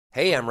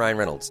Hey, I'm Ryan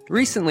Reynolds.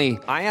 Recently,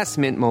 I asked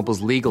Mint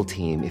Mobile's legal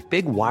team if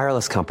big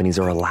wireless companies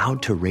are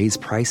allowed to raise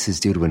prices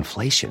due to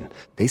inflation.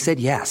 They said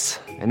yes.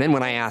 And then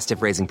when I asked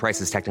if raising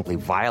prices technically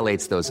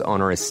violates those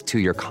onerous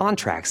two-year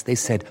contracts, they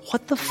said,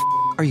 "What the f***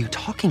 are you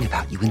talking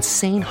about, you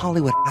insane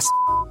Hollywood ass?"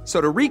 So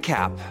to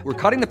recap, we're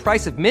cutting the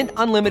price of Mint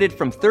Unlimited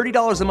from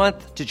 $30 a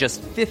month to just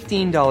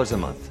 $15 a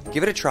month.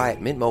 Give it a try at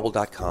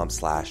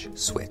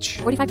mintmobile.com/switch.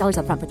 $45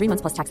 up front for 3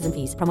 months plus taxes and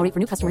fees. Promo rate for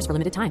new customers for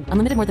limited time.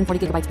 Unlimited more than 40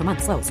 gigabytes per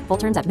month. Slows full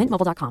terms at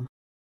mintmobile.com.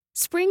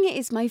 Spring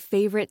is my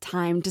favorite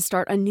time to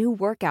start a new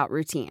workout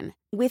routine.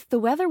 With the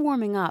weather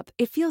warming up,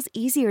 it feels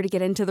easier to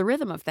get into the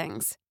rhythm of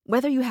things.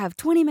 Whether you have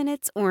 20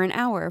 minutes or an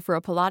hour for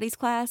a Pilates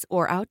class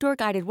or outdoor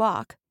guided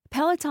walk,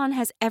 Peloton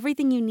has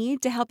everything you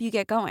need to help you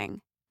get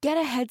going. Get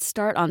a head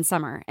start on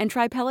summer and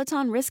try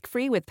Peloton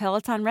risk-free with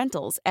Peloton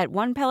Rentals at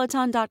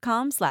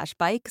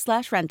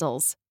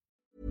onepeloton.com/bike/rentals.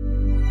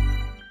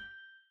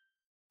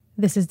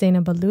 This is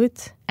Dana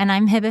Balut. And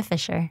I'm Hiba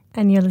Fisher.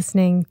 And you're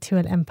listening to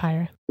An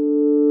Empire.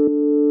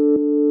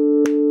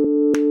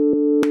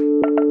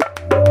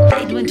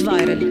 It went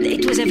viral.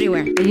 It was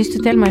everywhere. I used to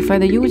tell my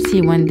father, you will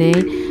see one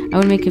day, I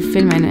will make a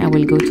film and I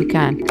will go to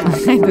Cannes. I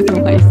don't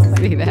know why to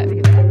say that.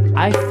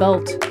 I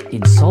felt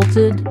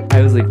insulted.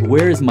 I was like,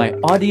 where is my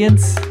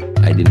audience?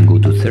 I didn't go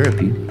to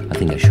therapy. I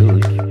think I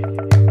should.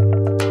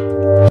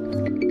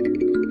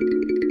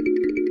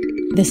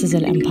 This is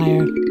An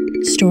Empire.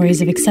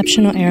 Stories of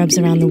exceptional Arabs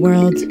around the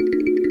world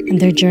and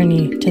their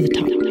journey to the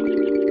top.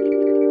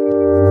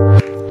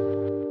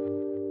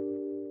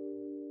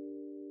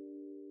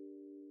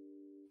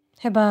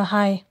 Hiba,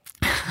 hi.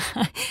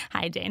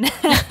 Hi, Jane.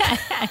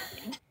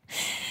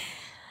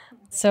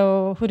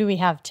 So who do we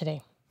have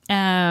today?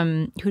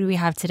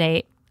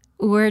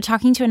 We're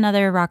talking to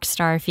another rock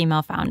star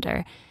female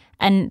founder.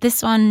 And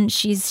this one,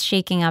 she's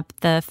shaking up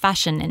the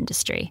fashion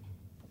industry.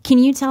 Can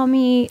you tell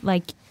me,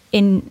 like,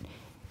 in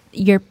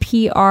your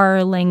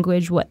PR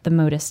language, what the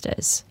Modist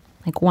is?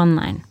 Like, one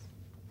line.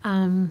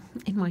 In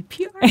my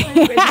PR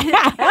language,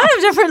 I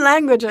have different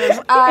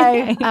languages.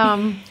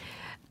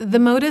 The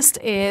Modist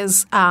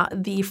is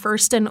the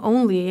first and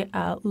only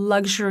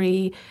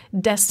luxury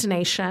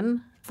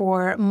destination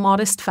for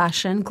modest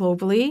fashion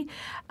globally,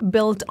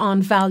 built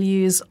on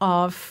values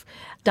of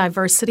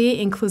diversity,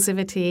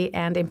 inclusivity,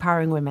 and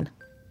empowering women.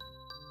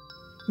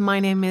 My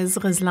name is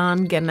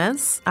Ghizlan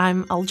Guenez.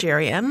 I'm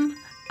Algerian.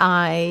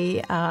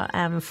 I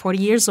am 40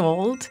 years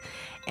old,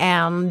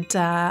 and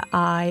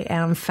I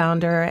am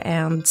founder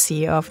and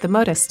CEO of The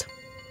Modist.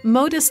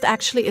 Modist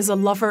actually is a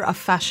lover of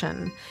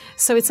fashion.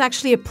 So it's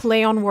actually a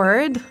play on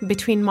word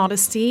between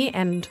modesty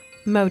and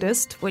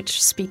modist,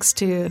 which speaks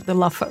to the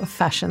love of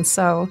fashion.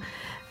 So,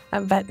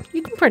 but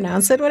you can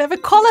pronounce it whatever.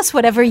 Call us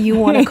whatever you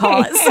want to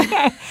call us.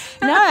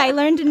 No, I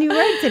learned a new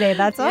word today.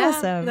 That's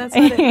awesome. That's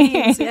what it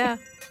means, yeah.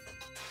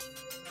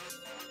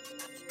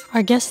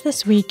 Our guest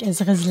this week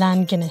is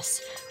Ghizlan Guenez.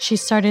 She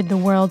started the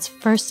world's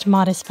first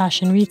modest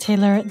fashion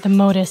retailer, The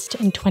Modist,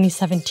 in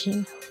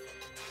 2017.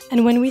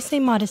 And when we say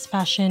modest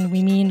fashion,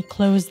 we mean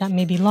clothes that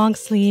may be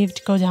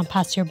long-sleeved, go down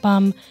past your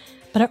bum,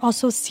 but are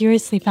also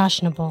seriously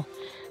fashionable.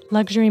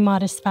 Luxury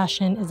modest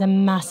fashion is a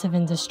massive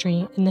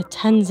industry in the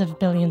tens of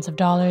billions of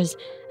dollars,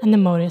 and The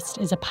Modist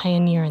is a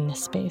pioneer in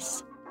this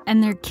space.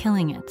 And they're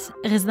killing it.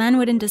 Ghizlan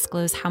wouldn't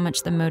disclose how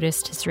much The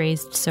Modist has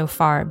raised so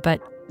far,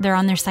 but they're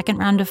on their second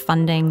round of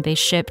funding. They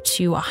ship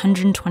to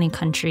 120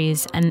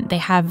 countries, and they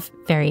have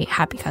very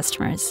happy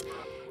customers.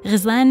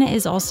 Ghizlan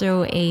is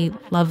also a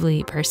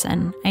lovely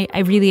person. I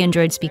really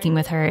enjoyed speaking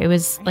with her. It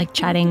was like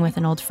chatting with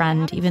an old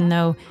friend, even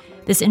though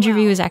this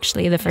interview was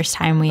actually the first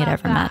time we had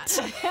ever met.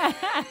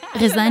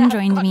 Ghizlan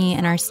joined me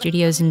in our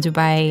studios in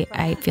Dubai.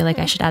 I feel like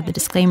I should add the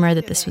disclaimer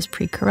that this was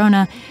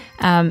pre-corona.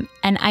 And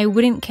I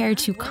wouldn't care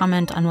to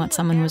comment on what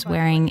someone was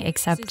wearing,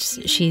 except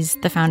she's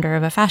the founder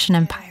of a fashion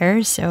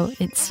empire, so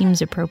it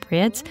seems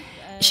appropriate.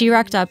 She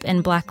rocked up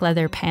in black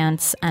leather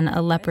pants and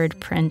a leopard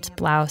print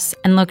blouse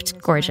and looked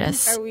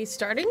gorgeous. Are we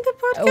starting the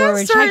podcast? Or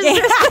we're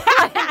checking.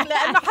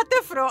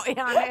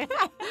 يعني.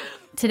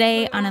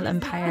 Today on An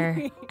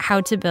Empire,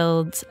 how to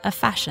build a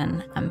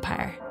fashion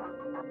empire.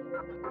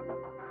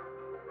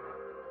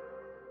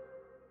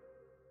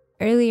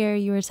 Earlier,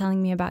 you were telling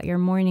me about your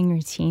morning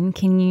routine.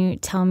 Can you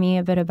tell me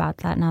a bit about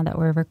that now that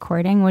we're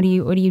recording? What do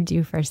you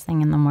do first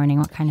thing in the morning?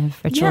 What kind of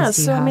rituals do you have? Yeah,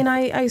 so I mean,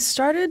 I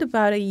started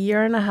about a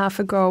year and a half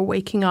ago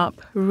waking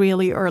up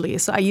really early.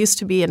 So I used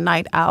to be a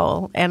night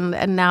owl, and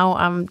now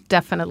I'm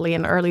definitely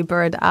an early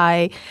bird.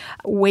 I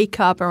wake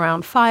up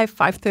around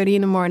 5:30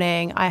 in the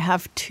morning. I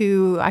have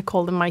I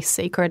call them my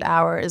sacred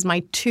hours,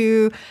 my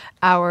 2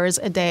 hours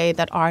a day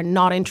that are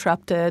not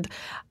interrupted.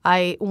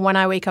 When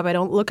I wake up, I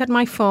don't look at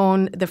my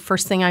phone. The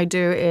first thing I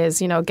do is,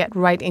 get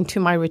right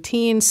into my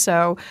routine.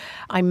 So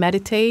I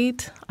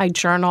meditate, I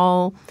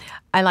journal,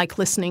 I like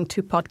listening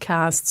to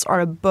podcasts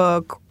or a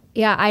book.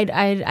 Yeah,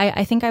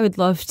 I think I would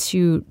love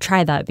to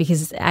try that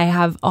because I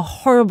have a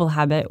horrible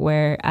habit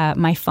where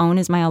my phone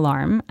is my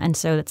alarm. And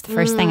so that's the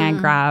first thing I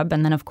grab.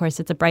 And then, of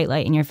course, it's a bright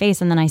light in your face.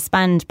 And then I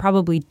spend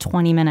probably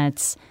 20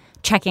 minutes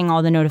checking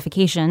all the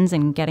notifications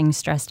and getting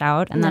stressed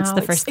out. And that's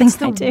the first thing I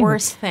do. It's the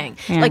worst thing.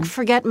 Yeah. Like,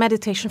 forget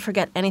meditation,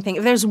 forget anything.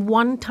 If there's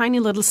one tiny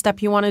little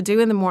step you want to do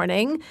in the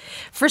morning,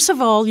 first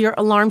of all, your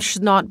alarm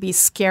should not be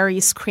scary,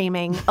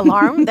 screaming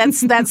alarm.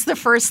 That's the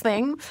first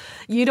thing.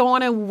 You don't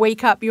want to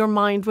wake up your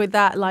mind with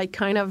that, like,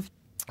 kind of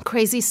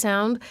crazy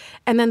sound.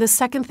 And then the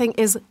second thing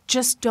is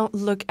just don't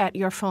look at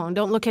your phone.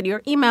 Don't look at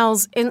your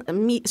emails,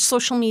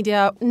 social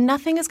media.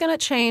 Nothing is going to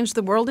change.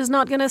 The world is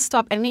not going to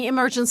stop. Any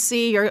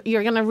emergency,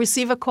 you're going to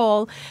receive a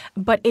call.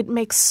 But it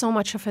makes so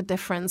much of a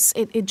difference.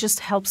 It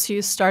just helps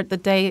you start the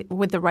day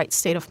with the right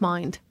state of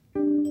mind.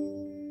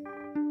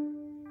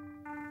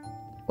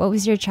 What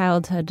was your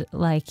childhood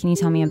like? Can you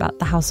tell me about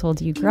the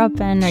household you grew up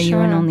in? Are you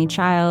an only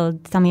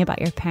child? Tell me about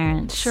your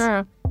parents.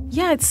 Sure.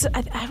 Yeah,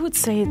 I would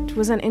say it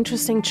was an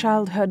interesting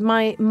childhood.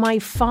 My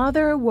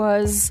father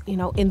was,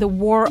 in the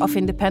War of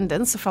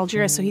Independence of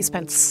Algeria, so he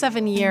spent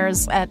 7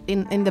 years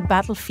in the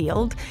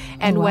battlefield.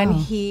 And when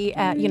he,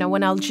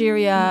 when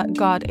Algeria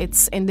got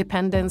its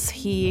independence,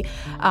 he,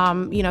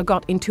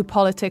 got into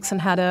politics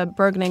and had a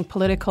burgeoning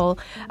political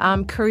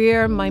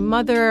career. My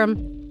mother,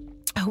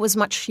 who was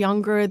much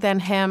younger than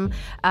him,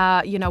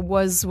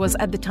 was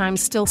at the time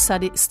still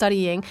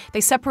studying.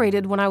 They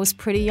separated when I was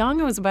pretty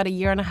young. I was about 1.5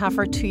 years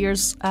or 2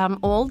 years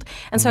old.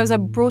 And so I was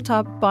brought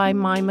up by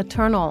my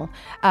maternal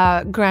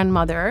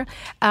grandmother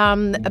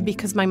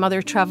because my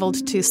mother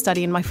traveled to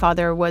study and my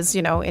father was,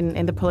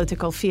 in the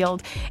political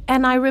field.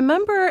 And I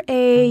remember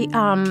a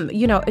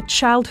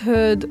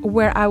childhood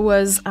where I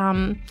was,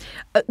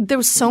 there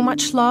was so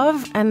much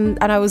love and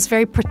I was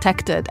very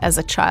protected as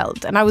a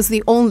child. And I was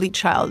the only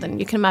child. And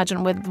you can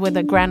imagine with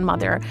a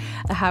grandmother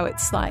how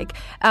it's like.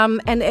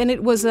 And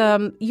it was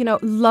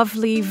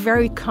lovely,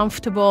 very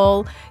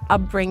comfortable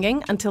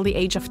upbringing until the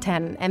age of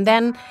 10. And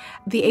then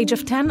the age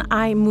of 10,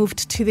 I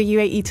moved to the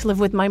UAE to live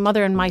with my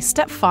mother and my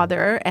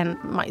stepfather. And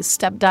my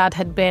stepdad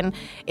had been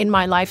in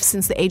my life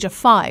since the age of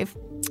 5.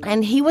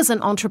 And he was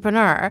an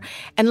entrepreneur,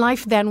 and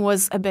life then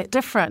was a bit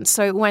different.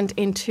 So it went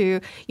into,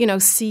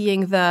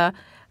 seeing the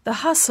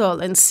hustle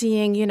and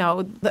seeing,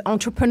 the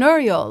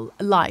entrepreneurial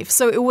life.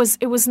 So it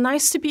was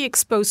nice to be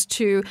exposed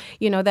to,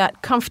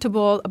 that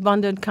comfortable,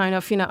 abundant kind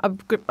of,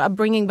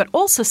 upbringing, but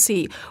also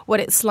see what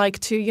it's like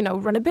to,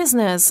 run a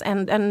business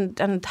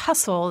and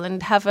hustle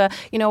and have a,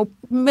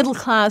 middle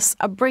class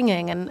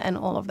upbringing and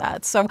all of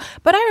that. So,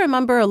 but I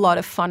remember a lot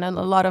of fun and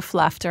a lot of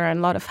laughter and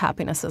a lot of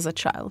happiness as a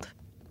child.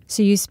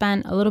 So you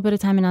spent a little bit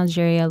of time in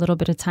Algeria, a little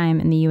bit of time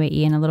in the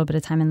UAE, and a little bit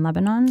of time in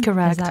Lebanon?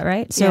 Correct. Is that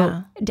right?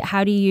 So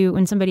how do you,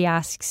 when somebody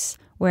asks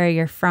where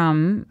you're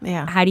from,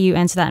 how do you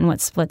answer that and what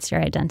splits your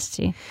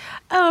identity?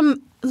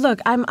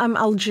 Look, I'm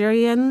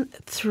Algerian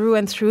through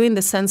and through in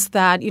the sense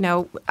that,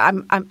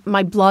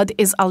 my blood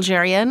is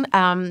Algerian.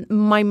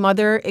 My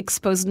mother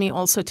exposed me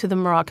also to the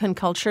Moroccan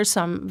culture,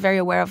 so I'm very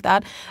aware of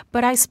that.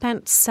 But I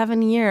spent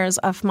 7 years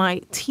of my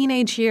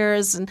teenage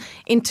years and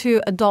into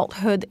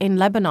adulthood in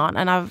Lebanon,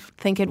 and I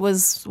think it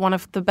was one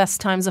of the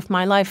best times of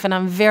my life, and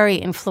I'm very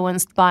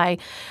influenced by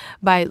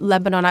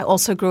Lebanon. I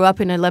also grew up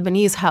in a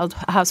Lebanese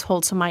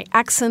household, so my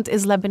accent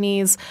is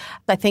Lebanese.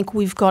 I think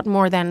we've got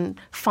more than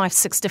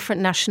 5-6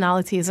 different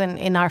nationalities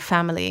in our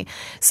family.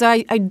 So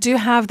I do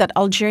have that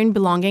Algerian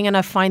belonging, and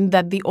I find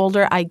that the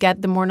older I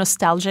get, the more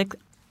nostalgic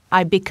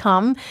I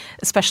become,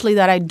 especially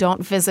that I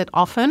don't visit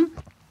often.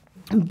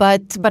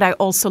 But I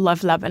also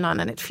love Lebanon,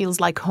 and it feels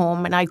like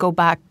home, and I go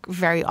back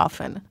very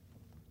often.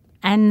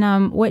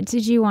 And what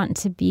did you want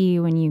to be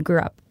when you grew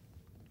up?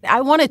 I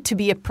wanted to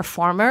be a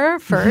performer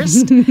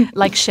first,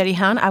 like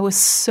Sherihan. I was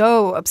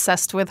so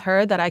obsessed with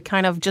her that I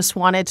kind of just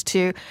wanted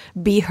to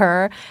be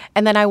her.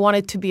 And then I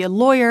wanted to be a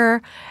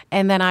lawyer.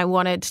 And then I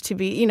wanted to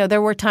be,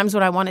 there were times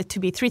when I wanted to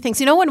be 3 things.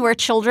 When we're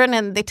children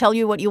and they tell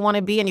you what you want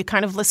to be and you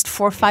kind of list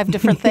 4 or 5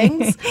 different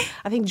things.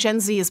 I think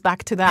Gen Z is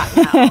back to that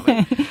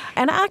now.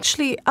 And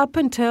actually up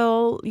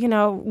until,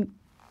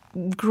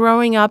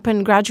 growing up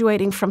and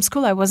graduating from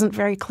school, I wasn't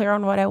very clear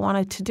on what I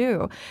wanted to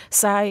do.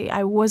 So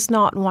I was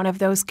not one of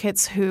those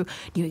kids who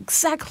knew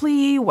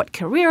exactly what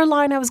career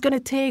line I was going to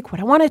take, what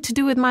I wanted to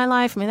do with my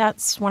life. I mean,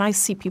 that's when I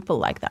see people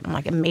like that, I'm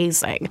like,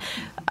 amazing.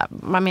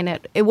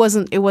 It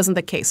wasn't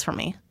the case for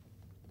me.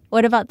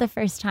 What about the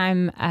first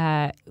time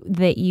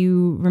that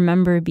you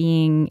remember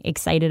being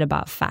excited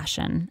about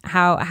fashion?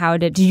 How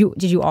did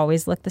you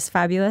always look this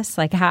fabulous?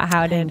 Like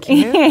how did? Thank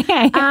you.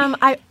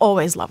 I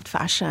always loved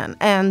fashion,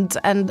 and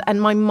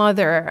my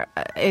mother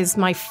is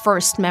my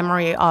first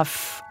memory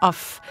of.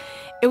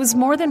 It was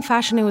more than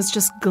fashion. It was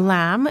just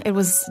glam. It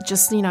was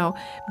just,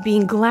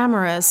 being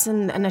glamorous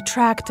and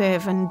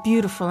attractive and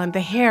beautiful, and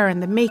the hair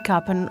and the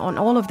makeup and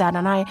all of that.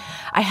 And I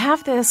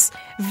have this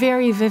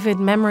very vivid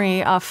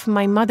memory of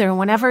my mother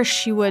whenever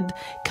she would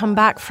come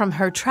back from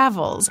her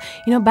travels.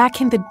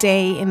 Back in the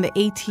day, in the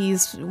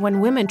 80s,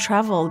 when women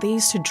traveled, they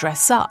used to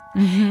dress up.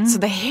 Mm-hmm. So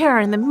the hair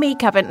and the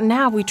makeup, and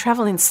now we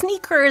travel in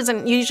sneakers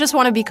and you just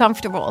want to be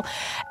comfortable.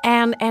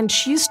 And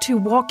she used to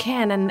walk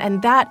in,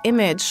 and that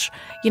image,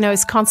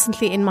 is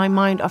constantly in my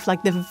mind of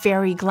like the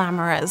very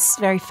glamorous,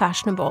 very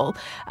fashionable,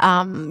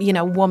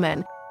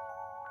 woman.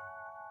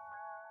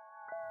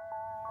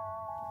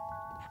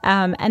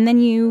 And then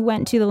you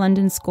went to the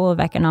London School of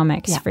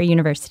Economics for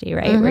university,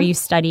 right? Where you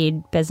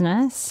studied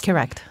business.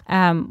 Correct.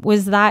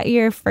 Was that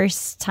your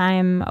first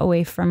time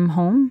away from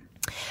home?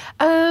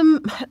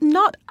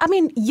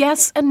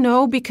 Yes and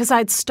no, because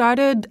I'd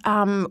started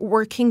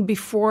working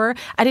before.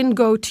 I didn't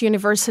go to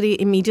university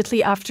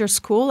immediately after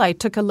school. I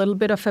took a little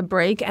bit of a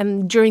break,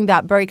 and during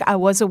that break, I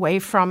was away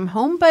from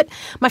home. But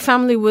my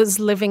family was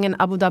living in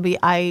Abu Dhabi.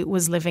 I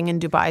was living in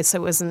Dubai,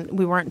 so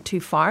we weren't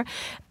too far.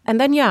 And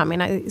then,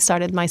 I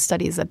started my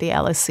studies at the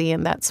LSE,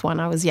 and that's when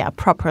I was,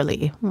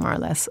 properly, more or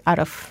less, out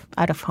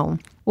of home.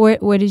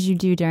 What did you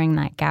do during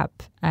that gap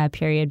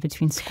period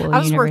between school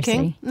and university?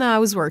 Working. No, I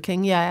was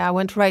working. Yeah, I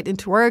went right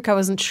into work. I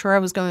wasn't sure I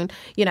was going,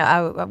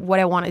 what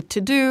I wanted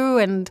to do,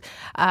 and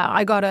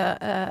I got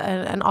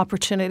an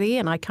opportunity,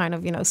 and I kind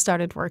of,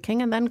 started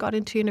working, and then got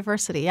into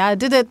university. I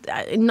did it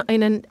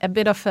in a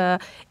bit of a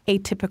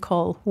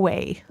atypical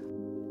way.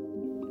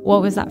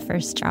 What was that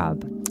first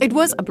job? It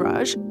was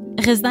Abraj.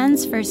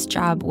 Ghizlan's first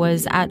job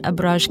was at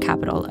Abraj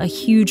Capital, a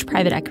huge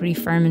private equity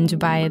firm in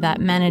Dubai that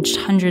managed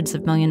hundreds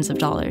of millions of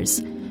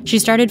dollars. She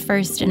started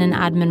first in an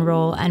admin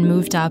role and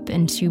moved up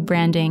into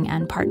branding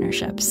and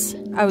partnerships.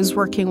 I was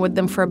working with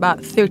them for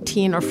about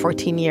 13 or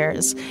 14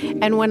 years.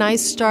 And when I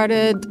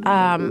started,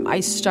 I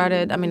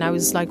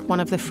was like one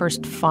of the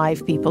first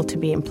 5 people to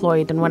be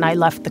employed. And when I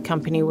left, the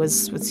company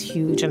was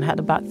huge and had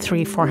about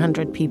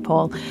 300-400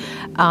 people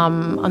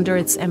under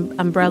its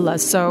umbrella.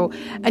 So,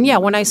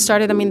 when I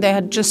started, they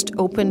had just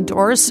opened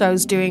doors. So I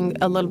was doing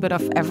a little bit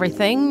of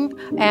everything.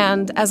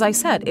 And as I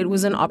said, it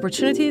was an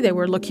opportunity. They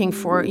were looking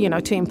for,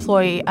 to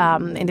employ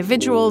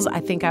individuals. I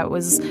think I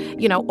was,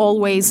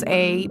 always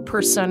a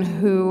person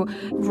who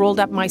rolled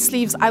up my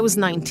sleeves. I was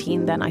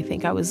 19 then. I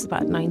think I was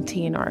about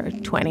 19 or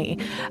 20.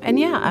 And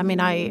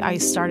I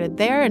started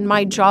there. And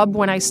my job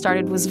when I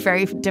started was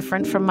very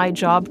different from my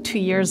job 2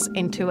 years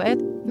into it.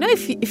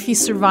 If you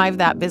survive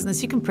that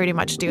business, you can pretty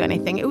much do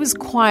anything. It was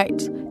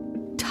quite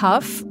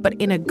tough, but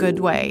in a good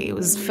way. It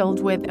was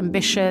filled with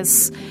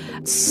ambitious,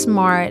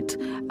 smart,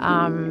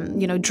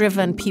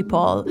 driven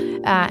people,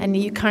 and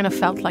you kind of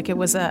felt like it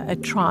was a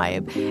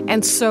tribe.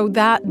 And so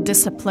that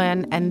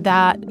discipline and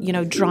that,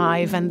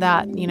 drive and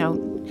that,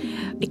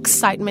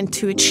 excitement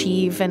to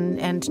achieve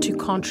and to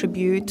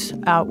contribute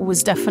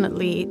was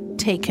definitely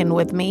taken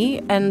with me.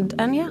 And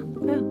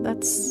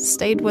that's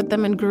stayed with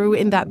them and grew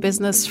in that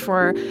business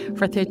for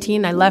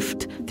 13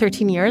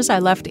 years. I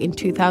left in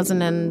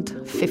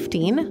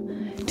 2015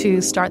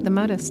 to start the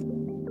Modist.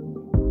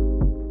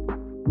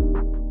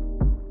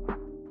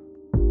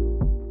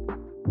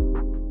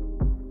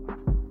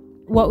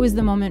 What was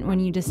the moment when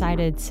you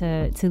decided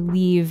to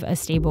leave a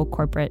stable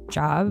corporate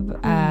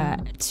job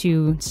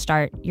to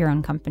start your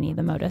own company,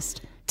 the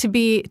Modist? To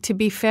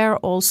be fair,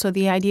 also,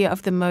 the idea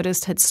of the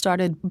Modist had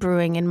started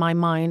brewing in my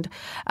mind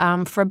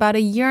for about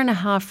 1.5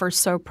 years or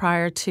so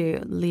prior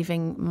to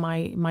leaving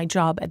my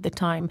job at the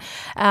time.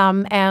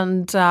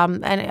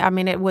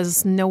 It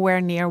was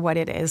nowhere near what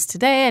it is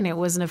today, and it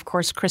wasn't, of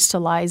course,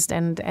 crystallized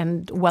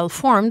and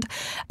well-formed,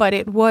 but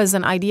it was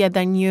an idea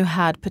that knew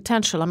had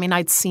potential.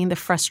 I'd seen the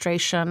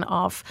frustration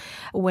of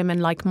women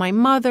like my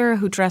mother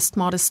who dressed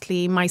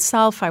modestly.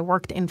 Myself, I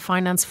worked in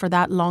finance for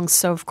that long,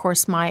 so, of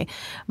course, my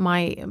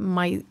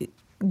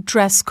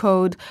dress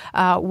code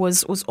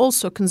was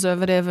also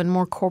conservative and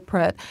more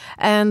corporate,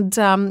 and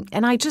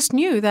I just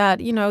knew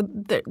that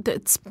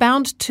it's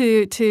bound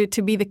to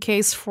be the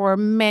case for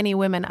many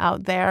women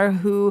out there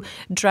who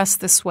dress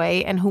this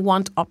way and who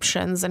want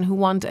options and who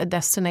want a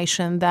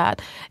destination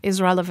that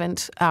is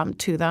relevant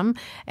to them.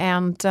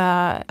 And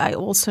I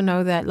also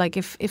know that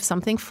if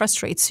something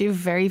frustrates you,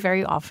 very,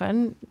 very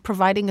often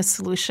providing a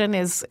solution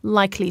is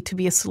likely to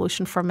be a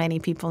solution for many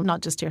people,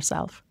 not just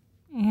yourself.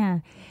 Yeah.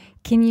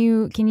 Can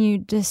you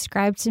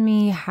describe to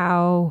me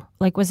how,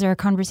 was there a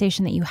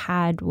conversation that you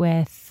had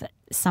with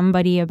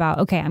somebody about,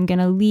 okay, I'm going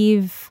to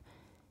leave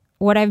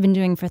what I've been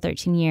doing for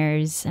 13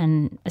 years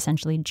and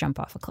essentially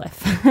jump off a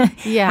cliff?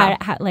 Yeah.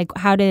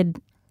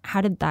 How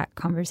did that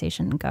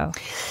conversation go?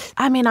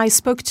 I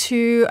spoke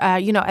to,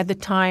 at the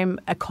time,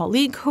 a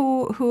colleague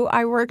who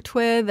I worked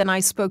with, and I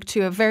spoke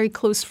to a very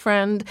close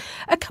friend,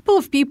 a couple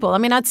of people.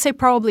 I'd say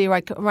probably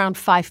around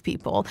 5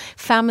 people.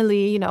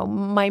 Family,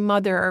 my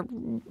mother,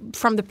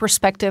 from the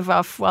perspective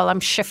of,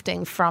 I'm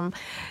shifting from,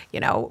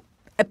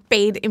 a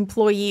paid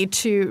employee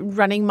to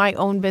running my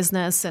own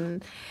business.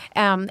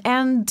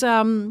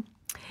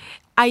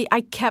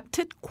 I kept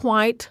it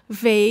quite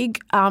vague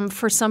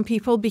for some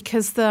people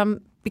because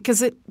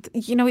it,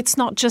 it's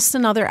not just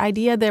another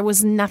idea. There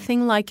was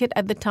nothing like it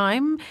at the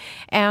time.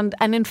 And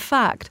in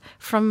fact,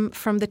 from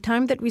the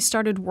time that we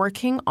started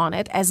working on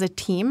it as a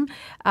team,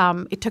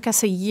 it took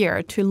us a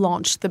year to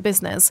launch the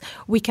business.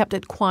 We kept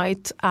it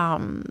quite,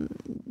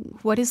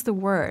 what is the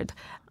word?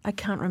 I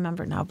can't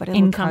remember now, but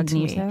it'll come to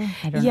me.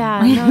 I don't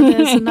know. No,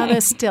 there's another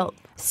still.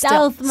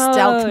 Stealth mode.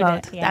 Stealth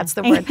mode. Yeah. That's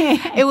the word.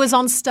 It was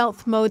on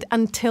stealth mode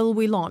until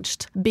we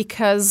launched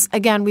because,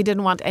 again, we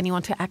didn't want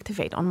anyone to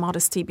activate on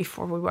Modesty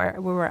before we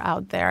were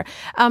out there.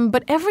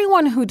 But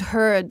everyone who'd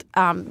heard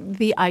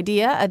the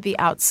idea at the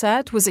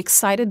outset was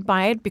excited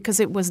by it because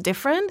it was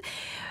different,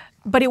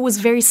 but it was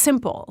very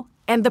simple.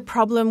 And the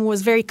problem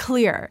was very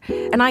clear.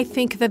 And I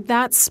think that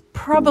that's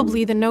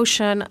probably the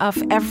notion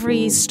of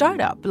every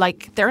startup.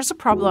 Like, there's a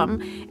problem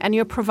and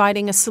you're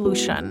providing a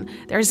solution.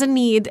 There's a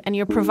need and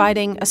you're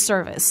providing a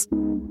service.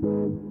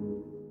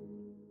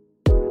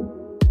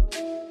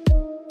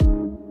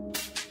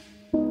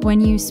 When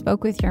you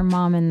spoke with your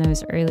mom in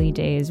those early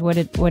days, what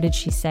did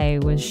she say?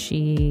 Was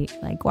she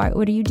like, what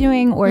are you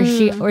doing? Or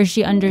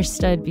she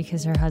understood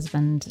because her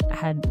husband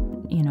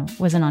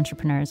was an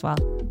entrepreneur as well?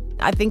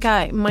 I think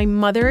my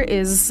mother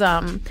has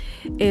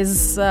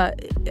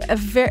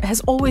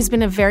always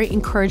been a very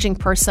encouraging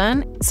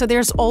person. So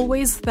there's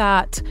always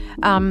that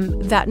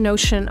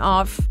notion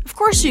of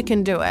course you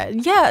can do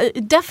it. Yeah,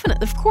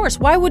 definitely. Of course.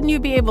 Why wouldn't you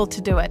be able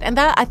to do it? And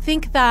I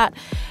think that,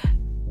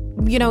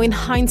 in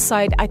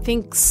hindsight, I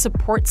think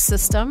support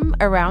system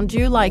around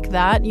you like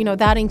that,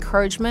 that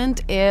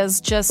encouragement is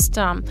just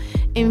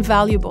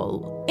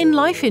invaluable in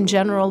life in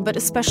general, but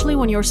especially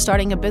when you're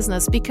starting a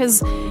business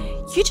because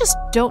you just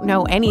don't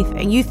know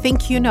anything. You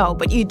think you know,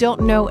 but you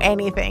don't know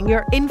anything.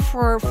 You're in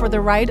for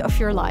the ride of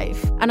your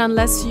life. And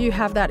unless you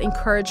have that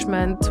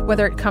encouragement,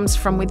 whether it comes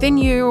from within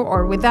you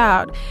or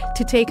without,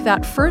 to take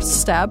that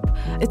first step,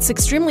 it's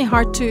extremely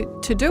hard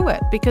to do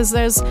it because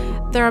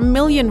there are a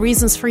million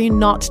reasons for you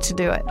not to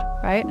do it,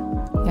 right?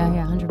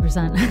 Yeah,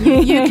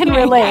 100%. You can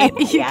relate.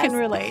 You can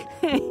relate.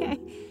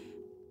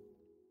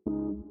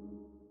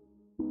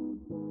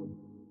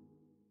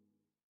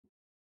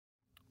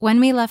 When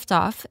we left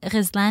off,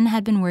 Ghizlan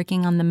had been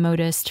working on the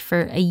Modist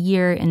for a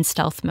year in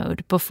stealth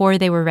mode before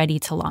they were ready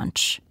to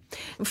launch.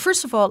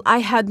 First of all, I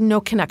had no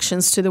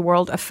connections to the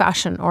world of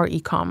fashion or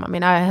e-com. I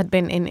mean, I had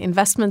been in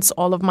investments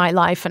all of my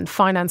life and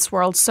finance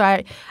world, so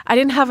I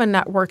didn't have a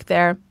network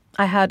there.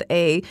 I had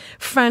a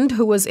friend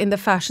who was in the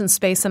fashion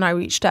space and I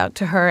reached out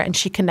to her and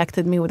she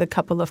connected me with a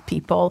couple of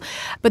people.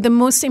 But the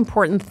most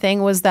important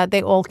thing was that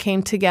they all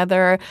came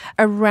together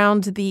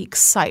around the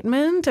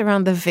excitement,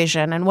 around the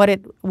vision and what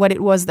it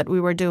was that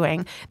we were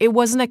doing. It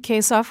wasn't a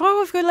case of,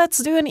 let's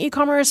do an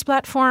e-commerce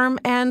platform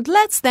and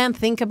let's then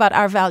think about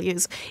our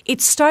values. It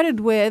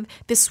started with,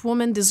 this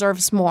woman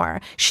deserves more.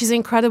 She's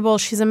incredible.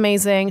 She's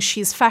amazing.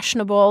 She's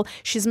fashionable.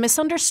 She's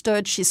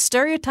misunderstood. She's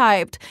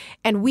stereotyped.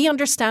 And we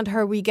understand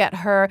her. We get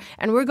her.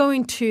 And we're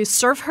going to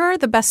serve her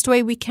the best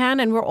way we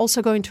can. And we're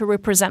also going to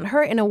represent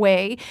her in a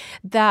way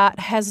that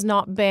has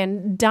not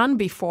been done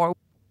before.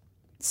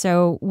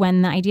 So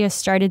when the idea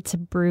started to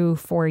brew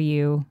for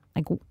you,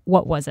 like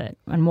what was it?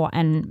 And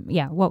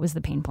what was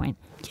the pain point?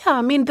 Yeah,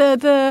 I mean,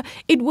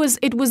 it was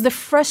the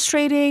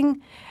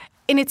frustrating,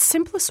 in its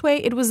simplest way,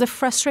 it was the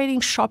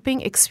frustrating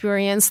shopping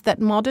experience that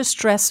modest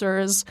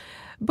dressers,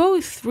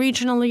 both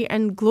regionally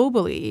and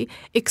globally,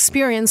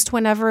 experienced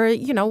whenever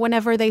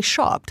they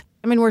shopped.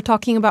 I mean, we're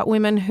talking about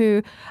women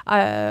who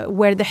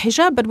wear the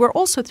hijab, but we're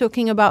also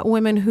talking about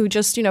women who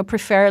just,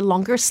 prefer a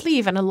longer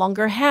sleeve and a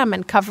longer hem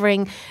and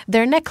covering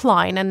their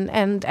neckline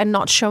and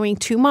not showing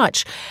too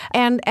much.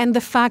 And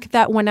the fact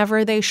that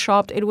whenever they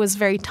shopped, it was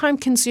very time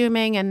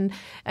consuming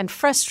and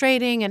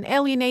frustrating and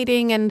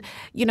alienating. And,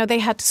 they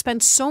had to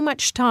spend so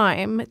much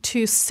time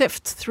to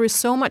sift through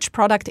so much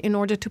product in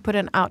order to put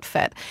an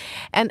outfit.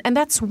 And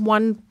that's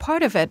one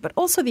part of it. But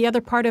also the other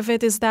part of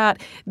it is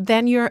that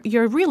then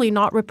you're really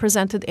not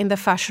represented in the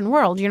fashion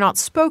world. You're not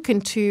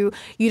spoken to.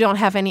 You don't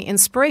have any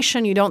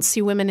inspiration. You don't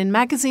see women in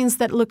magazines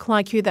that look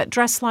like you, that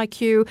dress like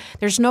you.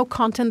 There's no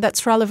content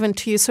that's relevant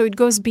to you. So it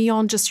goes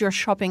beyond just your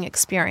shopping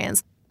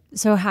experience.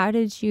 So how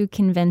did you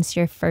convince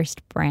your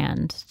first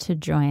brand to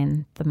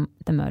join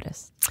the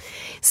Modist?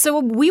 So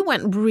we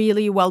went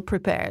really well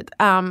prepared.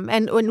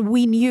 And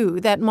we knew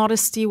that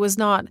modesty was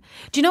not,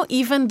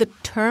 even the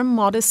term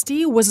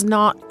modesty was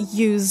not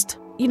used.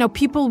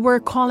 People were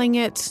calling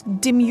it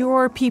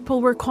demure.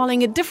 People were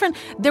calling it different.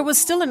 There was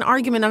still an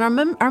argument. And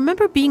I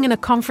remember being in a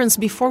conference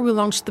before we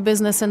launched the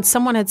business and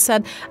someone had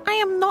said, I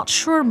am not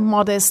sure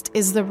modest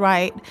is the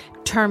right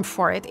term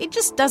for it. It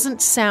just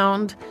doesn't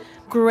sound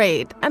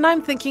great. And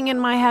I'm thinking in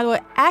my head,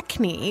 well,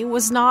 Acne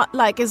is not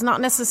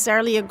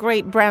necessarily a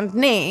great brand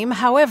name.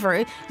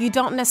 However, you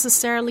don't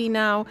necessarily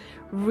now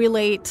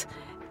relate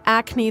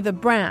Acne, the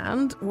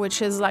brand, which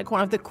is like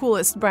one of the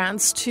coolest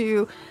brands,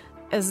 to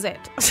a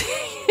zit.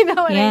 You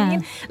know what I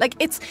mean? Like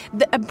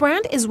a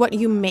brand is what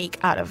you make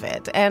out of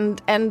it, and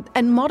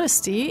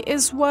modesty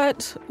is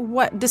what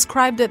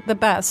described it the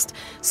best.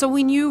 So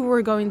we knew we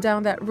were going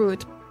down that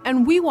route.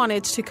 And we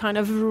wanted to kind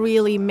of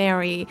really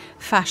marry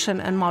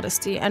fashion and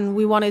modesty, and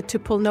we wanted to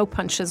pull no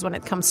punches when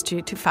it comes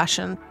to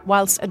fashion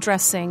whilst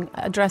addressing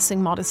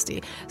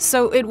modesty.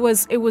 So it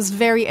was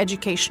very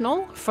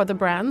educational for the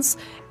brands.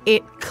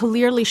 It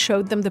clearly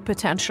showed them the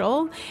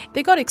potential.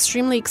 They got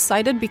extremely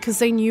excited because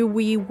they knew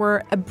we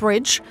were a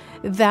bridge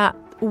that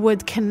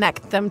would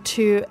connect them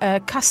to a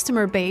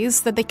customer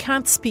base that they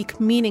can't speak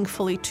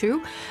meaningfully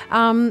to.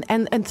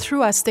 And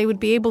through us, they would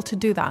be able to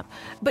do that.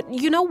 But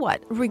you know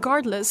what?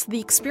 Regardless, the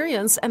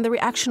experience and the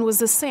reaction was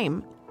the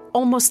same.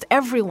 Almost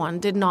everyone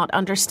did not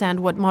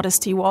understand what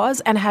modesty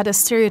was and had a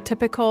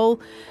stereotypical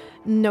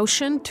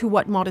notion to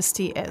what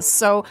modesty is.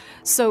 So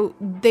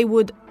they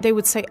would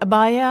say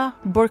abaya,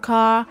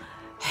 burqa,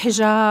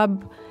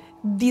 hijab.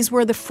 These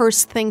were the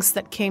first things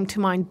that came to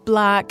mind.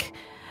 Black.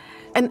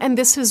 And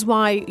this is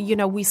why,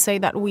 we say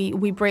that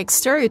we break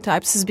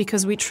stereotypes, is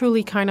because we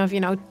truly kind of,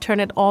 turn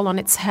it all on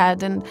its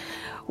head and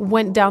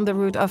went down the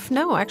route of,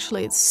 no,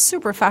 actually, it's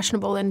super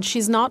fashionable and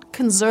she's not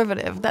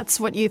conservative. That's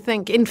what you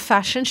think. In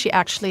fashion, she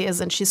actually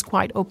is, and she's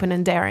quite open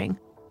and daring.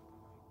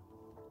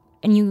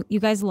 And you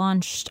guys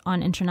launched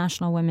on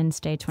International Women's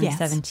Day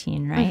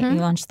 2017, yes. Right? Mm-hmm. You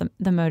launched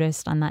the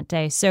Modist on that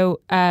day. So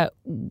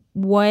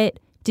what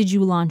did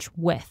you launch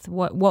with?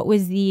 What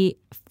was the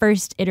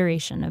first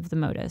iteration of the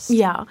Modist?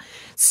 Yeah.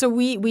 So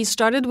we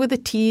started with a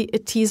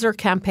teaser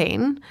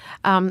campaign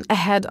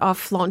ahead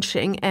of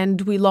launching,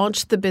 and we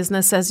launched the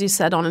business, as you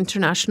said, on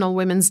International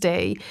Women's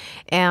Day.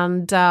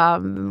 And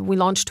we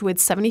launched with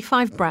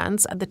 75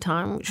 brands at the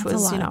time, which That's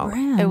was,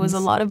 it was a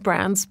lot of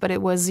brands, but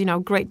it was,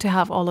 great to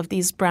have all of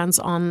these brands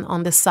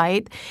on the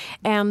site.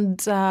 And,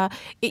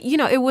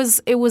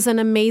 it was an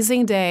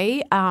amazing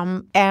day.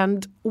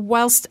 And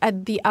whilst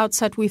at the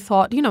outset we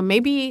thought,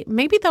 maybe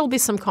there'll be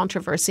some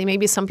controversy,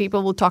 maybe some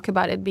people will talk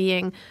about it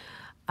being,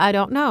 I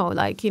don't know,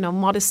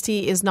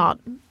 modesty is not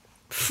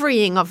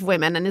freeing of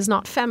women and is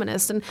not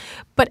feminist.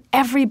 But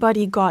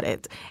everybody got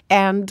it.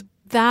 And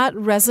that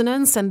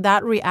resonance and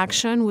that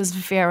reaction was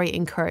very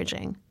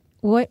encouraging.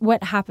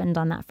 What happened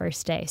on that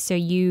first day? So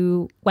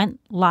you went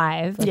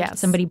live. Yes.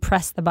 Somebody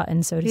pressed the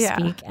button, so to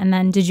speak. And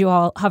then did you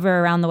all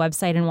hover around the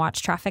website and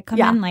watch traffic come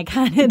in?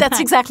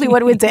 That's exactly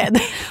what we did.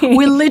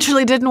 We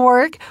literally didn't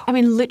work. I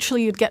mean,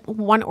 literally you'd get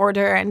one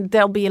order and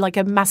there'll be like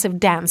a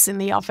massive dance in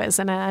the office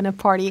and a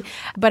party.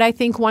 But I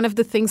think one of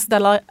the things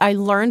that I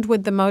learned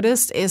with the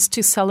Modist is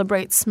to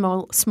celebrate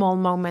small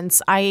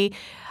moments.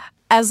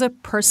 As a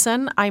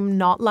person, I'm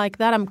not like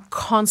that. I'm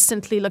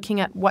constantly looking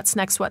at what's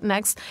next.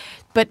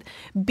 But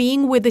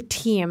being with a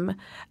team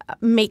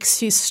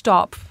makes you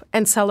stop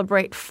and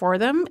celebrate for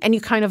them. And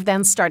you kind of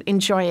then start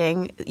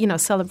enjoying,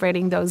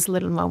 celebrating those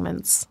little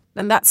moments.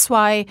 And that's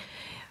why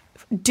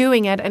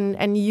doing it,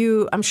 and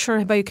you, I'm sure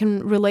you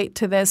can relate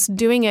to this,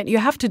 doing it, you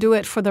have to do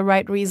it for the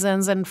right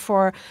reasons and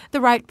for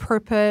the right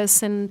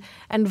purpose and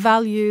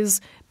values,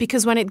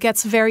 because when it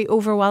gets very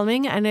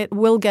overwhelming, and it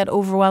will get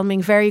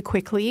overwhelming very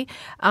quickly,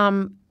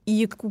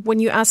 when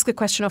you ask the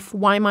question of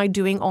why am I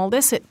doing all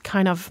this, it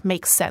kind of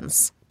makes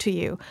sense to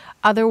you.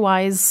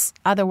 Otherwise,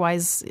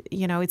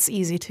 it's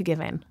easy to give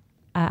in.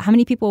 How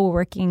many people were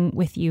working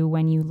with you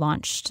when you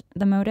launched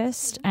the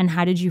Modist, and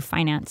how did you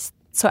finance?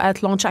 So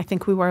at launch, I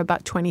think we were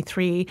about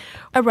 24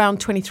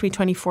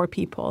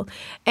 people.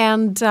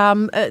 And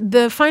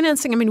the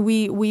financing,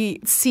 we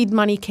seed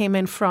money came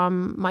in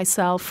from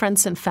myself,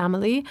 friends and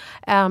family.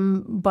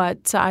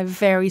 But I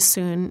very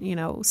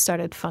soon,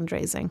 started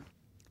fundraising.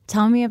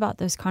 Tell me about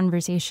those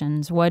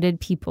conversations. What did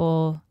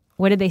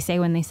they say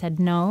when they said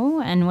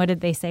no? And what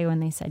did they say when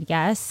they said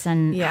yes?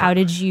 And how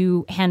did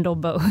you handle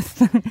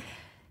both?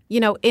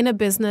 In a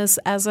business,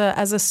 as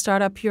a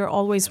startup, you're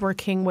always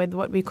working with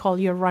what we call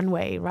your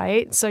runway,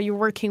 right? So you're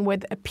working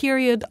with a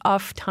period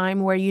of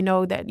time where you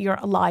know that you're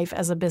alive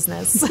as a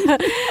business.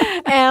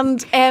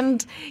 and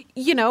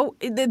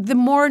the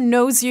more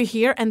no's you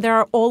hear, and there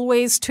are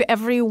always, to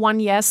every one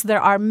yes,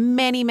 there are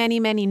many, many,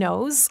 many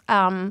no's.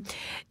 For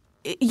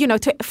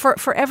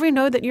every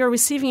no that you're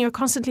receiving, you're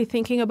constantly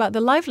thinking about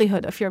the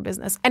livelihood of your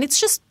business. And it's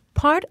just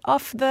part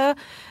of the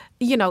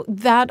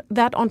that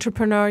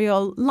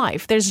entrepreneurial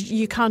life.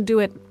 You can't do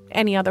it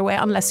any other way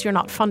unless you're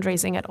not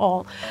fundraising at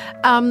all.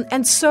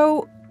 And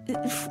so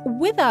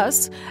with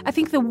us, I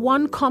think the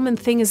one common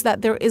thing is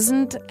that there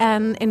isn't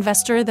an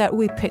investor that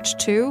we pitched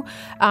to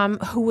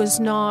who was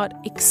not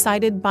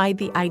excited by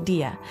the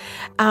idea.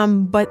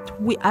 But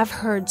I've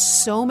heard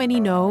so many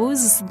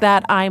no's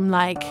that I'm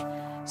like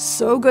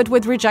so good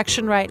with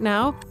rejection right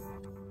now.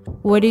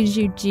 What did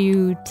you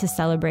do to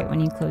celebrate when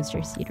you closed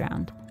your seed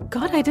round?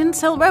 God, I didn't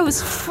celebrate. I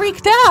was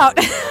freaked out.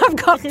 I've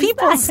got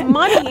people's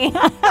money.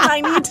 And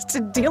I need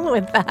to deal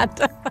with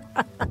that.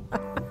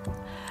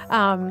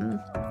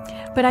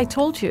 But I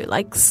told you,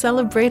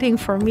 celebrating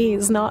for me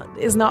is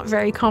not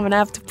very common. I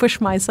have to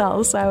push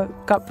myself. So I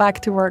got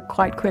back to work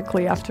quite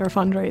quickly after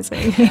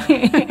fundraising.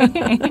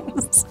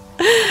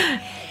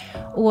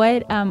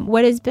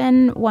 What has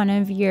been one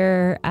of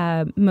your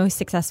most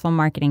successful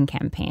marketing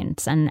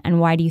campaigns, and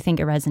why do you think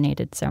it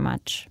resonated so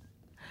much?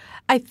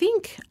 I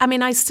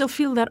still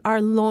feel that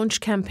our launch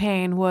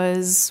campaign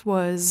was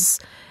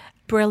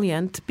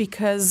brilliant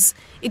because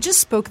it just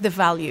spoke the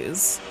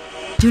values.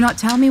 Do not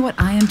tell me what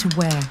I am to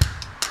wear,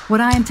 what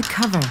I am to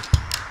cover,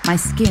 my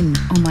skin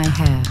or my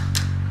hair.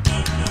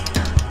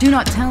 Do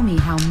not tell me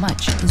how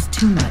much is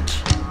too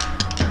much.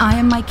 I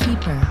am my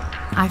keeper.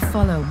 I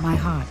follow my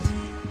heart.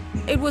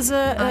 It was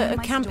a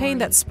campaign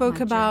that spoke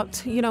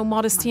about,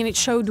 modesty, and it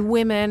showed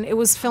women. It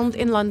was filmed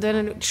in London,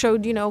 and it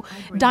showed,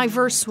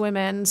 diverse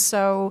women,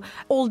 so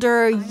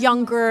older,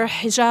 younger,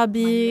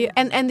 hijabi,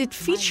 and it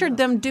featured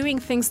them doing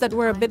things that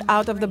were a bit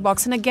out of the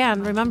box. And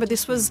again, remember,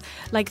 this was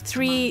like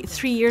three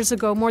years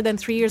ago, more than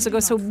 3 years ago.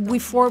 So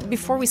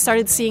before we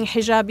started seeing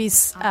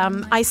hijabis,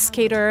 ice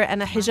skater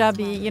and a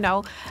hijabi,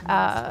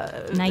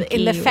 Nike,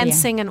 in the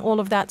fencing and all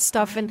of that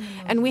stuff,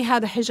 and we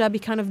had a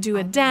hijabi kind of do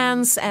a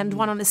dance and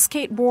one on a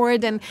skateboard.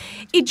 And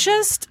it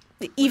just,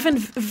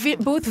 even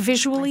both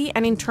visually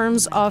and in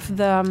terms of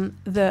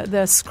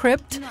the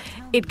script,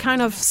 it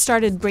kind of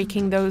started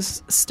breaking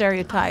those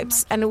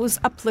stereotypes, and it was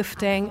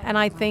uplifting. And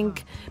I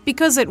think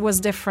because it was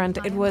different,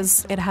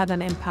 it had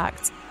an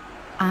impact.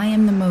 I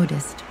am the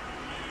modist.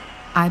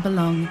 I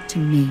belong to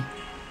me.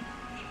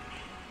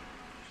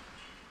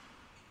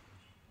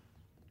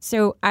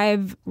 So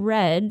I've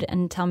read,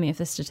 and tell me if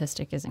this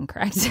statistic is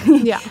incorrect,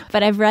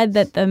 but I've read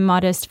that the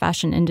modest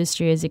fashion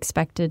industry is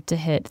expected to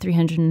hit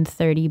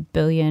 $330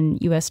 billion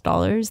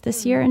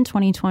this year in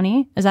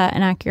 2020. Is that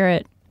an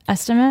accurate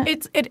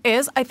estimate? It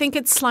is. I think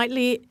it's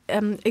slightly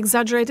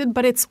exaggerated,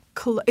 but it's.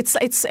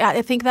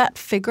 I think that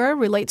figure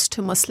relates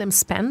to Muslim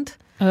spend.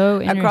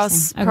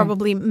 Across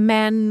probably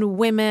men,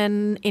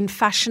 women, in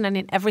fashion and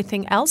in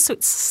everything else. So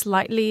it's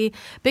slightly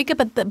bigger,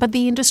 but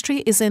the industry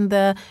is in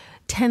the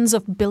tens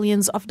of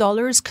billions of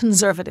dollars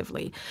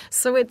conservatively.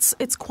 So it's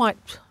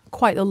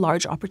quite a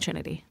large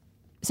opportunity.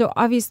 So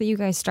obviously you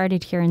guys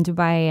started here in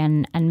Dubai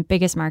and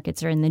biggest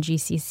markets are in the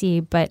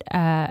GCC, but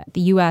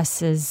the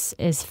US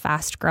is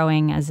fast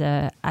growing as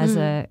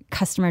a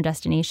customer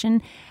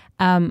destination.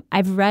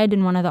 I've read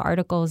in one of the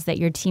articles that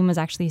your team was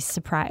actually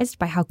surprised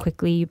by how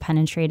quickly you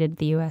penetrated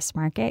the U.S.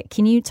 market.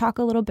 Can you talk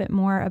a little bit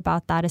more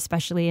about that,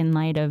 especially in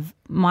light of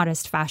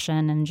modest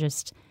fashion and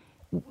just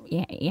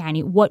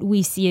what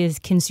we see as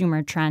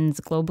consumer trends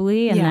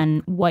globally, and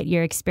then what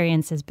your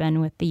experience has been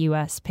with the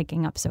U.S.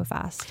 picking up so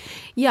fast?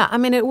 Yeah, I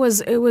mean, it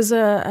was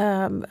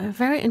a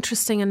very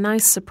interesting and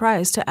nice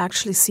surprise to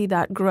actually see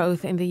that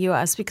growth in the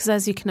U.S. because,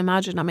 as you can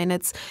imagine, I mean,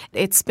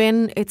 it's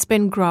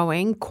been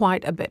growing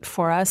quite a bit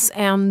for us.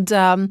 And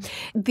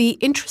the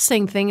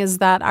interesting thing is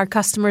that our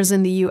customers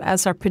in the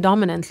U.S. are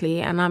predominantly,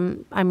 and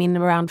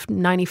around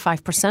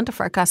 95%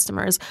 of our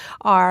customers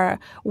are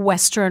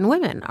Western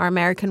women, are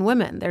American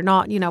women. They're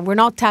not. We're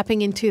not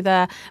tapping into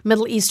the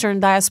Middle Eastern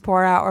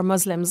diaspora or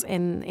Muslims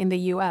in the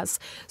U.S.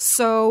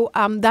 So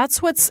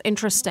that's what's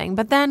interesting.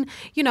 But then,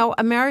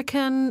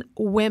 American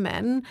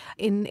women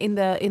in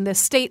the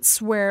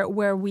states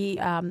where we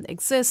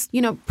exist,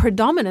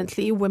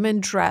 predominantly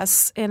women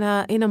dress in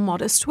a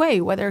modest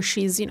way, whether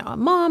she's a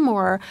mom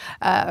or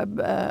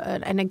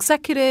an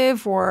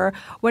executive or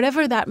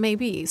whatever that may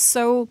be.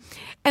 So,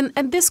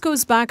 and this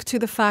goes back to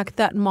the fact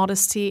that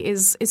modesty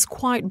is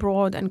quite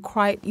broad and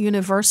quite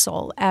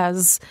universal as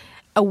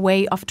a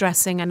way of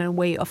dressing and a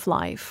way of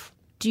life.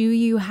 Do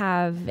you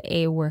have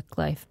a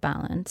work-life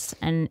balance?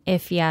 And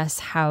if yes,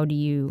 how do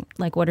you,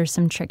 what are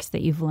some tricks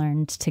that you've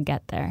learned to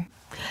get there?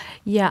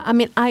 Yeah, I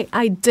mean,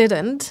 I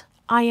didn't.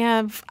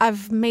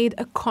 I've made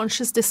a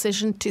conscious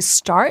decision to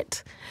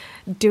start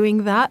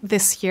doing that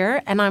this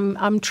year, and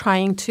I'm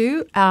trying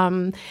to.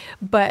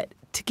 But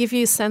to give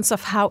you a sense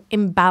of how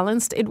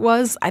imbalanced it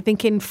was, I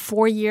think in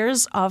 4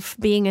 years of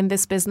being in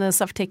this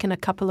business, I've taken a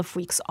couple of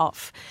weeks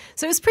off.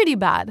 So it's pretty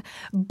bad.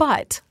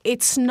 But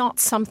it's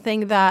not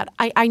something that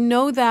I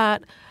know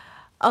that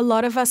a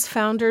lot of us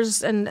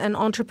founders and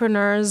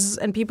entrepreneurs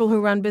and people who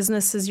run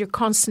businesses, you're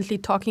constantly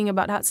talking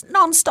about how it's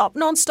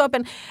nonstop.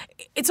 And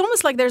it's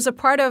almost like there's a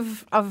part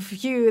of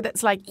you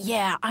that's like,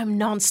 yeah, I'm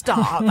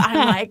nonstop.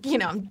 I'm like,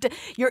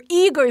 your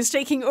ego is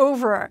taking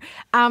over.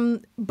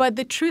 But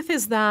the truth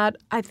is that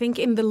I think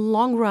in the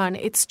long run,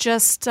 it's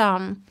just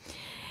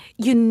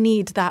you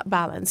need that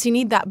balance. You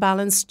need that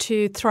balance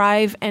to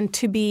thrive and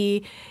to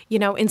be,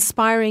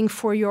 inspiring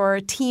for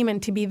your team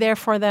and to be there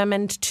for them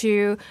and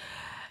to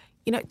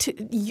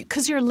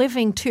because you're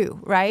living too,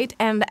 right?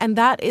 And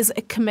that is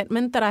a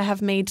commitment that I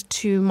have made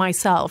to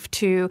myself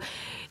to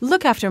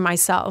look after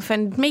myself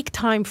and make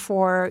time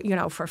for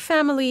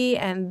family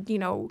and,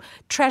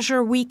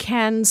 treasure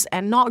weekends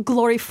and not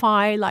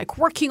glorify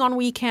working on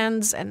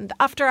weekends and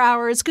after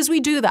hours, because we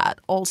do that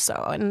also.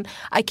 And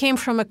I came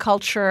from a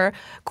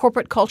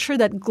corporate culture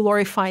that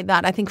glorified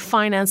that. I think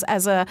finance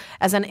as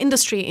an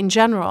industry in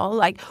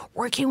general,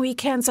 working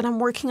weekends and I'm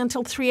working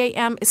until 3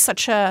 a.m. is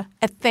such a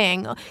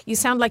thing. You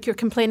sound like you're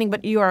complaining,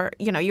 but you're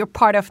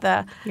part of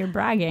the... You're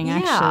bragging,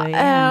 actually.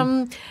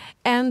 Yeah.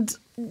 And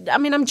I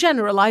mean, I'm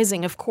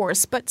generalizing, of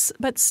course, but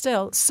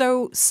still.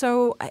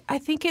 So I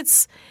think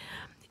it's...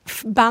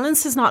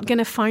 Balance is not going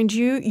to find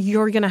you.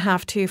 You're going to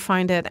have to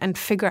find it and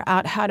figure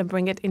out how to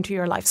bring it into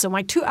your life. So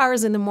my 2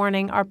 hours in the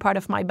morning are part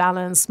of my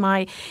balance.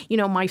 My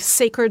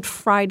sacred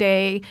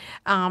Friday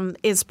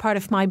is part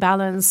of my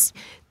balance.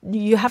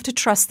 You have to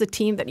trust the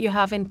team that you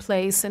have in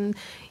place, and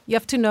you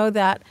have to know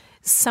that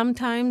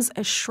sometimes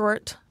a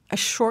short a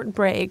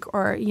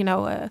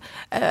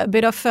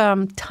bit of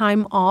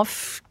time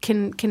off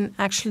can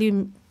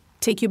actually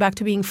take you back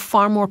to being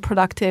far more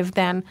productive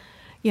than,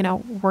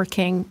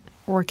 working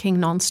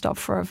nonstop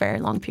for a very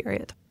long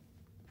period.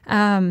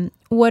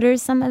 What are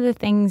some of the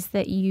things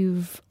that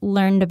you've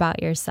learned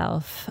about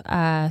yourself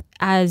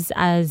as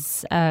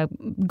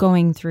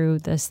going through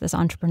this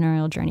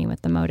entrepreneurial journey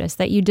with the Modist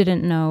that you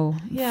didn't know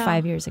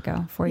 5 years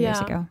ago, 4 years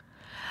ago?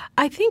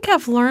 I think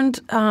I've learned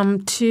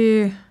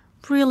to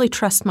really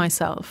trust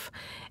myself.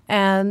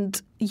 And,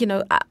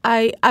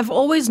 I've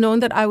always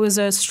known that I was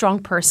a strong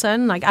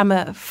person. Like, I'm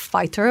a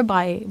fighter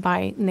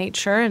by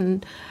nature.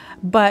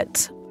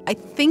 But I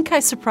think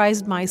I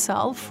surprised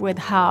myself with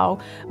how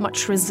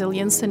much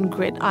resilience and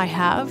grit I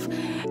have.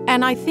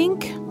 And I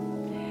think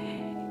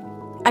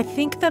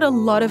that a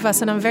lot of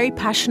us, and I'm very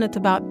passionate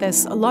about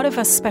this, a lot of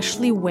us,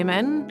 especially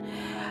women,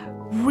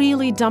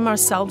 really dumb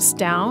ourselves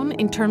down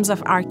in terms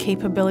of our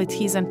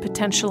capabilities and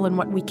potential and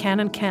what we can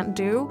and can't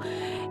do.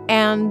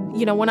 And,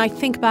 when I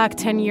think back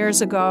 10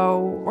 years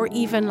ago, or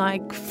even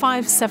like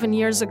 7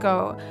 years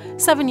ago,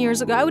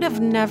 I would have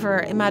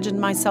never imagined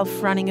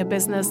myself running a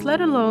business,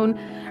 let alone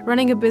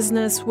running a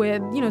business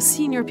with,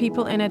 senior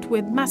people in it,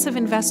 with massive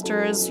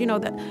investors,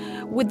 that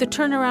with the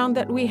turnaround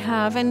that we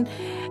have. And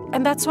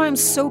that's why I'm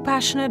so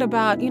passionate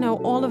about,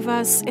 all of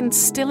us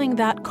instilling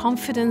that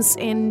confidence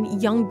in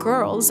young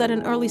girls at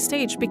an early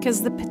stage,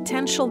 because the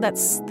potential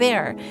that's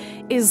there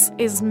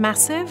is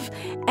massive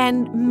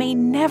and may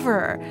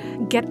never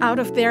get out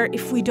of there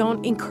if we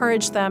don't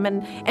encourage them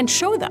and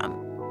show them.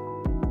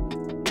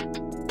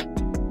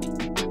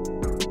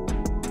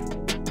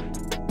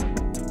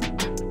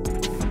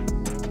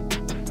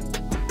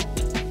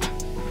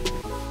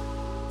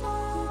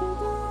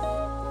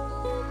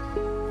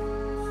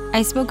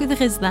 I spoke with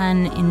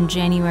Ghizlan in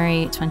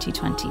January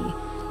 2020,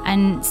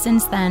 and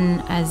since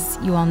then, as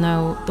you all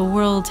know, the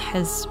world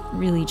has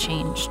really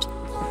changed.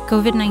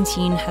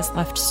 COVID-19 has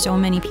left so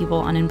many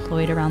people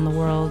unemployed around the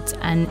world,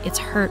 and it's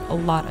hurt a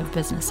lot of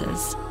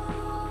businesses.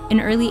 In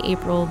early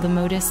April, the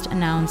Modist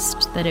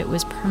announced that it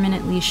was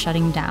permanently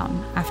shutting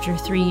down after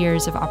 3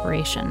 years of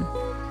operation.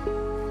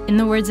 In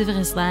the words of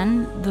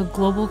Ghizlan, the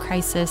global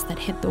crisis that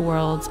hit the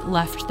world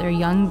left their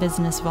young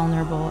business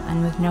vulnerable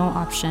and with no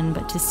option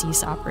but to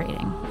cease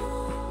operating.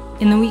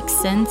 In the weeks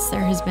since,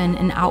 there has been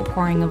an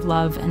outpouring of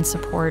love and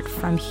support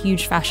from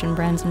huge fashion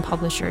brands and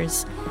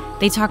publishers.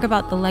 They talk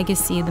about the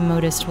legacy the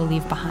Modist will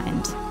leave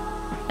behind.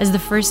 As the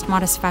first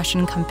modest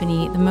fashion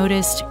company, the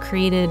Modist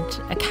created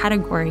a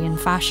category in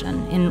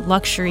fashion, in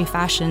luxury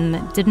fashion,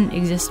 that didn't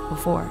exist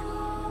before.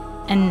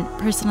 And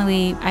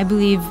personally, I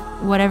believe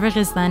whatever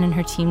Ghizlan and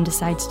her team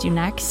decide to do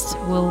next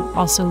will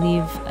also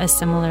leave a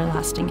similar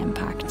lasting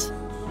impact.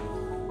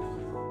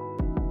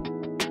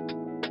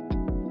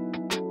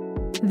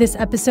 This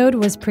episode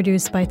was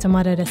produced by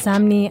Tamara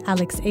Rasamni,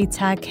 Alex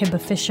Atack, Hiba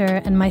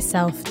Fisher, and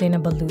myself, Dana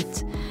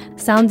Balut.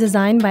 Sound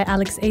design by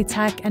Alex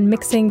Atack and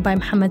mixing by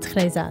Mohammed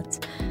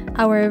Khreizat.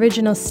 Our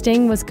original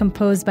sting was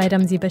composed by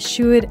Ramzi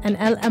Bashour, and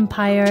El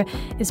Empire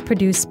is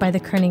produced by the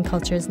Kerning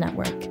Cultures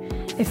Network.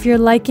 If you're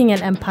liking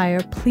El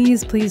Empire,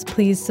 please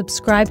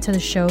subscribe to the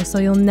show so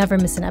you'll never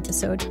miss an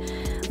episode.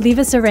 Leave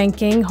us a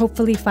ranking,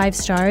 hopefully 5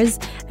 stars,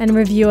 and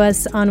review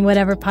us on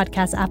whatever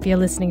podcast app you're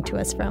listening to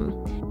us from.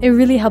 It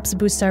really helps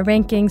boost our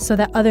rankings so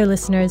that other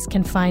listeners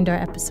can find our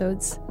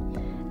episodes.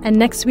 And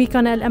next week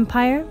on El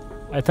Empire,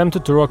 I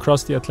attempted to row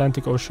across the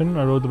Atlantic Ocean.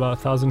 I rowed about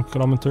 1,000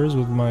 kilometers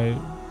with my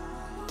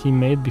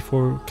teammate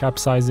before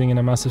capsizing in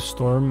a massive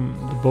storm,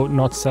 the boat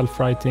not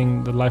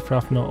self-righting, the life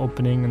raft not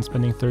opening, and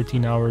spending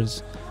 13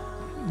 hours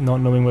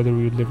not knowing whether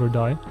we would live or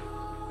die.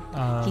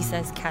 He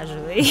says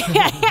casually.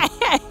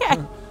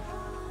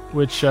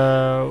 which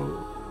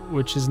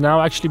has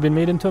now actually been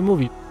made into a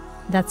movie.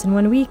 That's in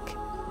 1 week.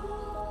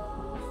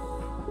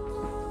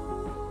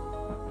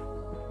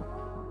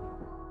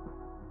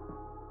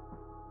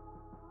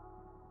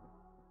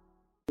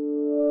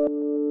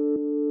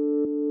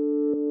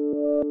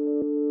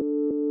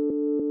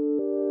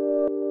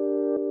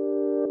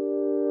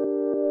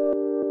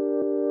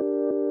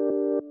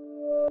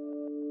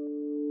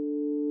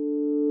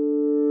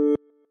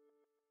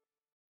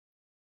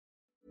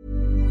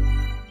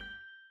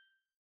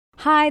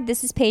 Hi,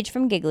 this is Paige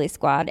from Giggly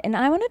Squad, and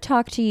I want to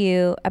talk to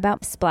you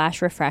about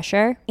Splash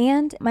Refresher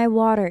and my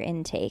water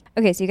intake.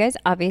 Okay, so you guys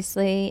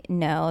obviously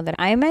know that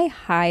I'm a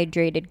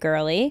hydrated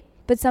girly,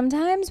 but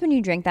sometimes when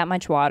you drink that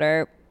much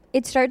water,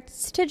 it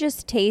starts to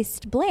just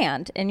taste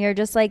bland, and you're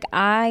just like,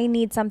 I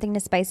need something to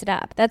spice it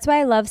up. That's why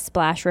I love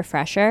Splash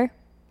Refresher.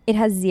 It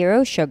has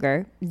 0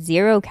 sugar,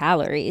 0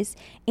 calories,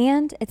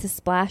 and it's a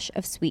splash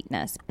of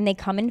sweetness. And they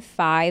come in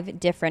 5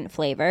 different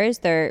flavors.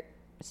 They're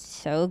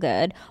so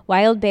good.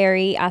 Wild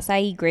berry,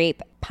 acai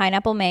grape,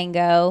 pineapple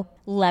mango,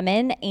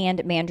 lemon,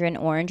 and mandarin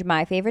orange.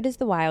 My favorite is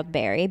the wild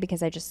berry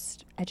because I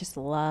just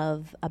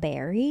love a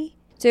berry.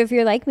 So if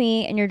you're like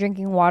me and you're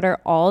drinking water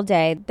all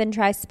day, then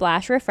try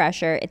Splash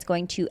Refresher. It's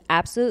going to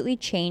absolutely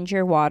change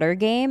your water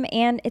game,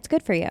 and it's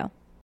good for you.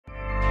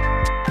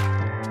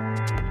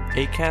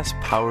 Acast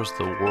powers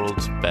the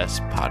world's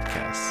best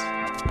podcasts.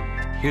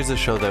 Here's a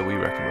show that we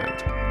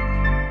recommend.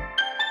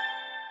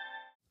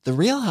 The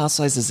Real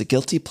Housewives is a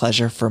guilty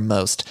pleasure for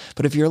most,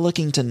 but if you're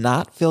looking to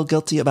not feel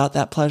guilty about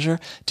that pleasure,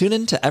 tune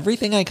in to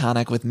Everything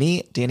Iconic with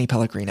me, Danny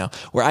Pellegrino,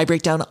 where I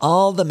break down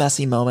all the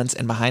messy moments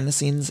and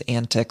behind-the-scenes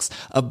antics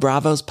of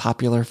Bravo's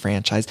popular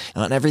franchise.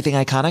 And on Everything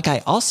Iconic,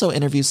 I also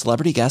interview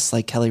celebrity guests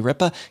like Kelly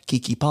Ripa,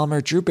 Keke Palmer,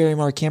 Drew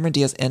Barrymore, Cameron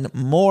Diaz, and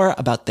more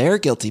about their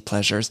guilty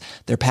pleasures,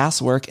 their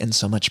past work, and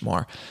so much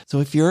more. So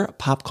if you're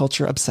pop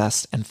culture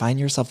obsessed and find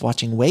yourself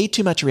watching way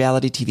too much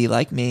reality TV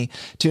like me,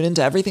 tune in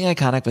to Everything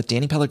Iconic with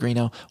Danny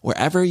Pellegrino,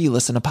 wherever you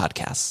listen to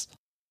podcasts.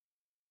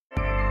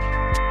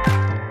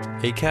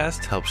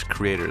 Acast helps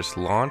creators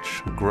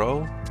launch,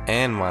 grow,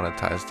 and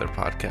monetize their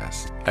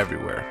podcasts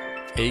everywhere.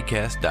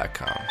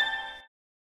 Acast.com.